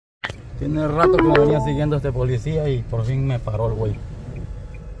Tiene rato que me venía siguiendo este policía y por fin me paró el güey.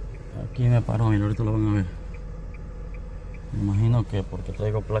 Aquí me paró, mira, ahorita lo van a ver. Me imagino que porque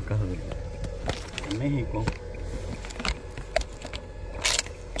traigo placas de México.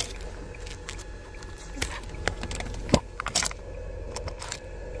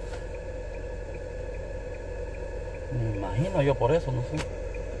 Me imagino yo por eso, no sé.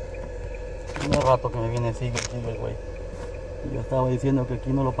 Tiene rato que me viene siguiendo el güey. Y yo estaba diciendo que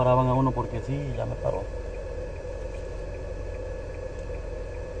aquí no lo paraban a uno porque sí, y ya me paró.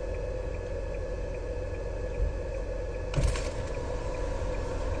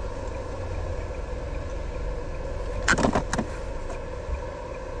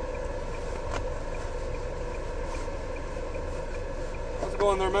 How's it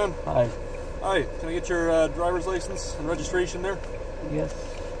going there, man? Hi. Hi, can I get your driver's license and registration there? Yes.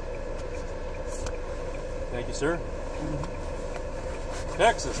 Thank you, sir.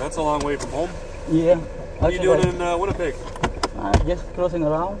 Texas, that's a long way from home. Yeah. What are you doing in Winnipeg? Just cruising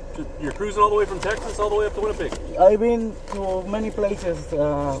around. You're cruising all the way from Texas all the way up to Winnipeg? I've been to many places. Just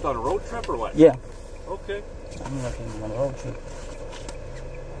on a road trip or what? Yeah. Okay. I'm like on a road trip.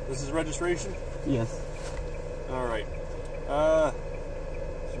 This is registration? Yes. All right.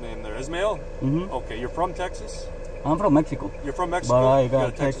 What's your name there? Ismail? Mm-hmm. Okay, you're from Texas? I'm from Mexico. You're from Mexico? But I You got a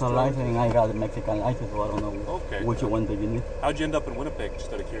a Texas license and I got a Mexican license, so I don't know Okay. which one do you need. How'd you end up in Winnipeg,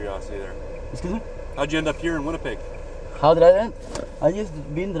 just out of curiosity there? Excuse me? How'd you end up here in Winnipeg? How did I end? I just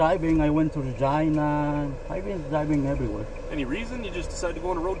been driving. I went to Regina. I've been driving everywhere. Any reason you just decided to go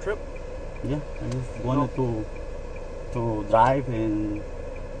on a road trip? Yeah, I just wanted to drive and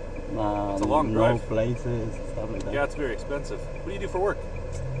It's a long know drive. places, stuff like that. Yeah, it's very expensive. What do you do for work?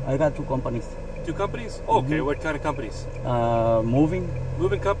 I got 2 companies. 2 companies? Okay, what kind of companies? Moving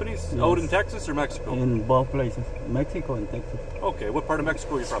Moving companies? Yes. Out in Texas or Mexico? in both places, Mexico and Texas. Okay, what part of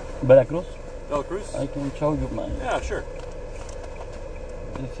Mexico are you from? Veracruz. Veracruz? I can show you my. Yeah, sure.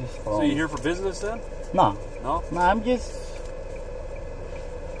 This is from. So you here for business then? No, No? no, I'm just.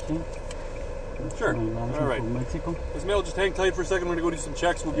 See? Sure. My license All right. from Mexico. Ismail, just hang tight for a second. We're going to go do some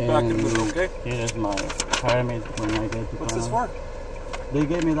checks. We'll be back in a minute, okay? Here is my permit when I get to What's this Canada. for? They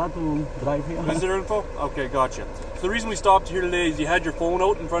gave me that to drive here. Visitor info? Okay, gotcha. So the reason we stopped here today is you had your phone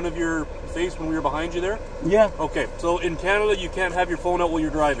out in front of your face when we were behind you there? Yeah. Okay, so in Canada you can't have your phone out while you're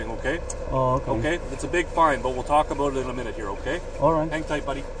driving, okay? Oh, okay. Okay, it's a big fine, but we'll talk about it in a minute here, okay? All right. Hang tight,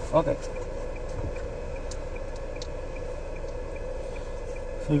 buddy. Okay.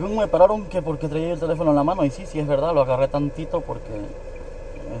 Según me pararon que porque traía el teléfono en la mano y sí, es verdad, lo agarré tantito porque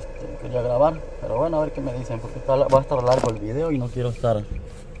quería grabar, pero bueno, a ver qué me dicen porque va a estar largo el video y no quiero estar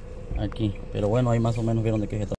aquí, pero bueno, ahí más o menos vieron de qué se trata.